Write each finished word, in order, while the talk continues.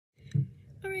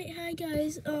Alright, hi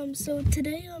guys. So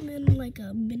today I'm in like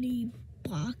a mini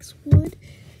boxwood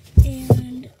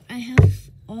and I have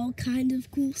all kinds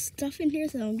of cool stuff in here,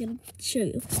 so I'm gonna show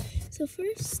you. So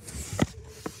first,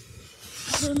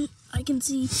 you can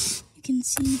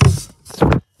see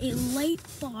a light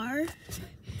bar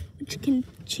which can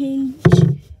change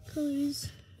colors.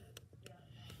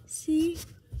 See?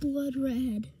 Blood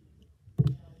red.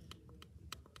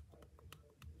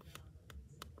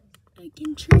 I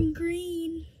can turn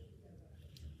green.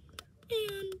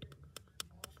 And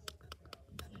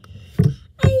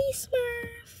a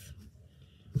Smurf.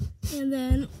 And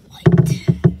then white.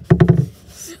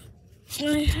 So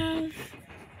I have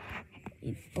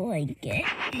a blanket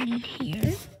in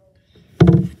here.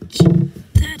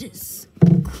 That is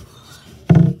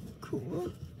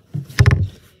cool.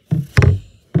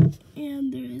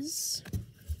 And there's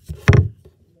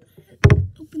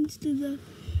opens to the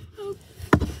door.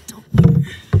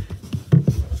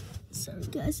 Sorry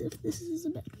guys if this is a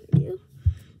bad video.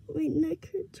 My neck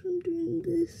hurts from doing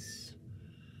this.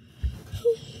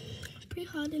 Pretty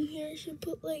hot in here. I should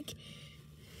put like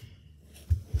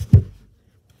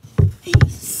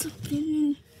something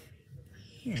in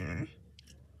here.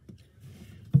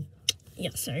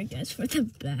 Yeah, sorry guys for the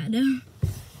bad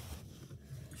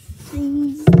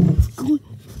things going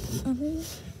on.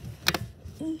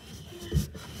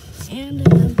 And I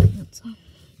have pants on.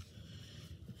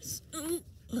 So,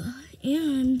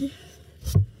 and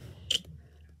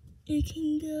it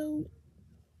can go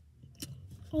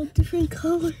all different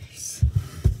colors,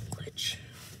 which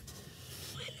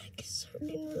my neck is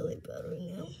hurting really bad right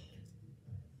now.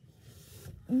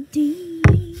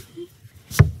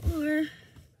 Or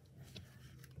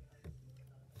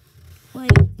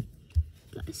like,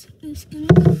 guys, it's gonna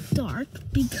go dark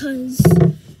because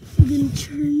I'm gonna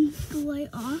turn the light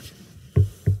off,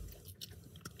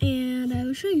 and I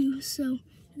will show you. So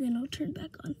then I'll turn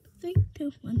back on. 3,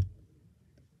 2, 1.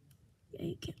 Yeah,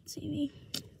 you can't see me.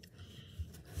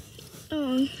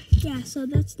 Yeah, so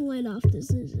that's the light off.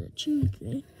 This is a chew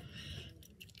thing.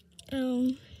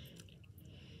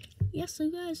 Yeah, so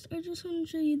guys, I just want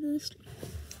to show you this.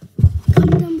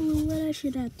 Comment down below what I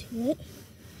should add to it.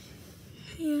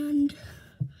 And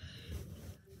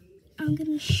I'm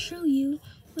gonna show you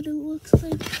what it looks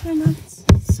like from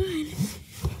outside.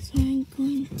 So I'm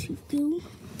going to go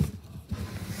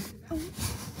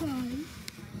outside.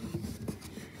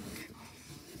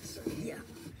 So yeah.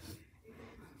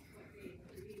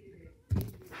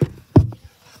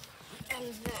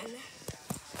 And then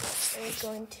I'm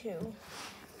going to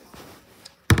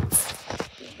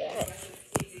do that.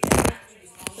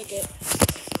 Look at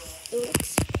it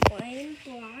looks plain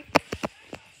black,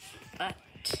 but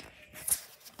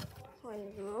when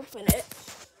you open it,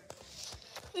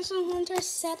 there's a whole entire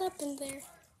setup in there.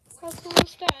 How cool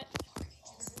is that?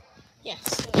 Yeah,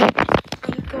 so I'm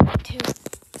going to make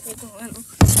a little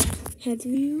head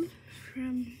view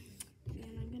from,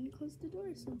 and I'm going to close the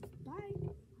door, so bye.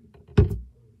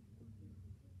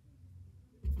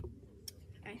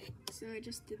 Alright, so I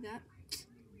just did that.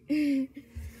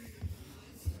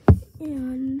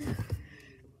 And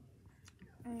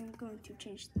I'm going to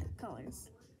change the colors.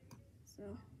 So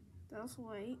that was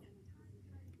white.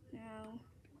 Now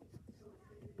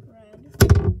red.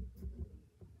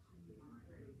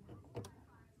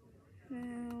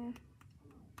 Now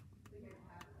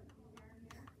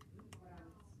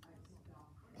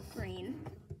green.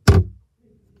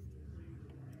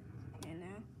 And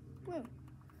now blue.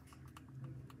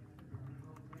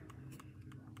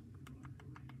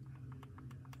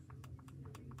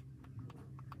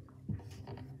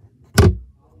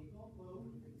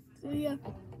 So yeah,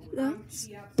 that's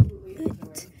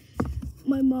it.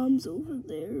 My mom's over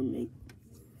there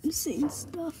saying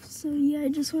stuff. So yeah, I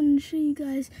just wanted to show you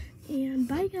guys. And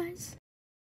bye guys.